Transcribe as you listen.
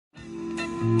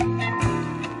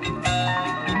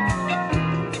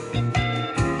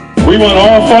We want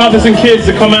all fathers and kids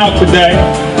to come out today.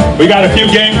 We got a few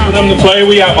games for them to play.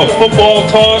 We have a football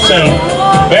toss and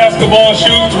basketball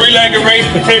shoot, three-legged race,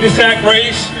 potato sack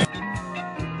race.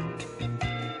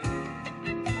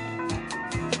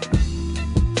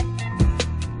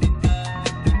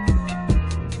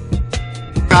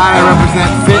 I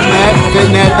represent FitNet.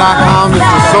 FitNet.com is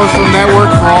a social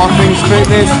network for all things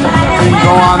fitness. So you can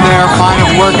go on there, find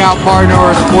a workout partner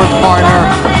or a sports partner,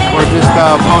 or just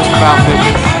post about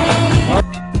fitness.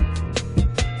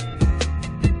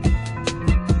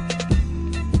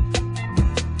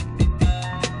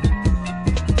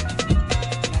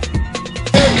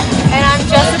 And I'm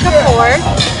Jessica Ford,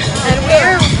 and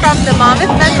we're from the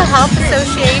Monmouth Mental Health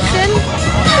Association.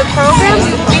 The program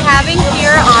we will be having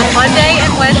here on Monday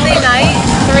and Wednesday night,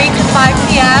 3 to 5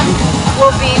 p.m.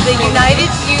 will be the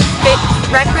United Youth Fit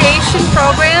Recreation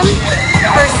Program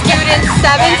for students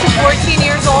 7 to 14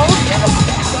 years old.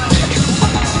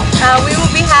 We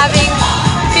will be having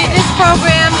fitness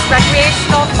programs,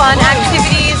 recreational fun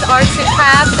activities, arts and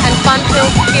crafts, and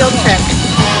fun-filled field trips.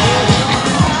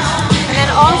 And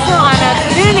then also on a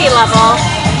community level,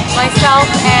 myself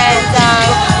and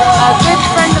a good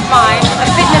friend of mine, a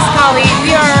fitness colleague,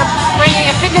 we are bringing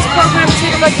a fitness program to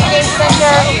the Bucky Game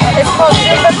Center. It's called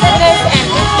Zumba Fitness and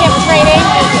Boot Camp Training.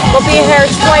 We'll be here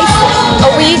twice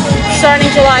a week, starting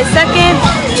July 2nd,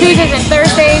 Tuesdays and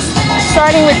Thursdays,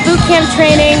 starting with boot camp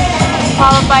training,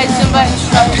 followed by Zumba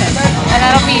instruction. And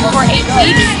that'll be for 8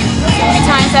 weeks. We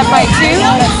times that by 2,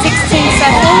 16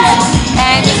 sessions,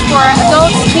 and it's for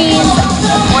adults, teens,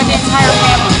 or the entire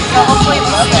family. So hopefully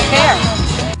we'll see you there.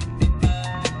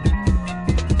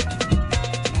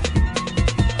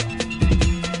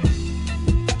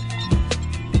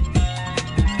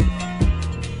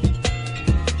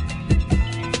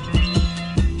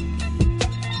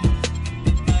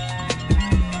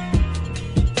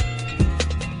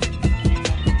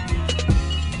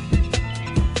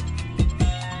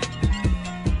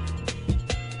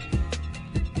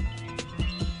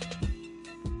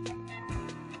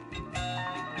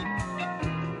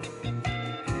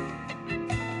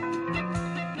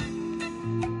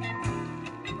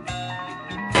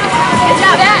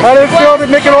 How did it feel to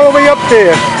make it all the way up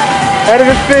there? How did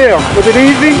it feel? Was it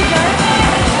easy?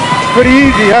 Pretty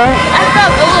easy, huh? I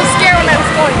felt a little scared when I was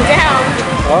going down.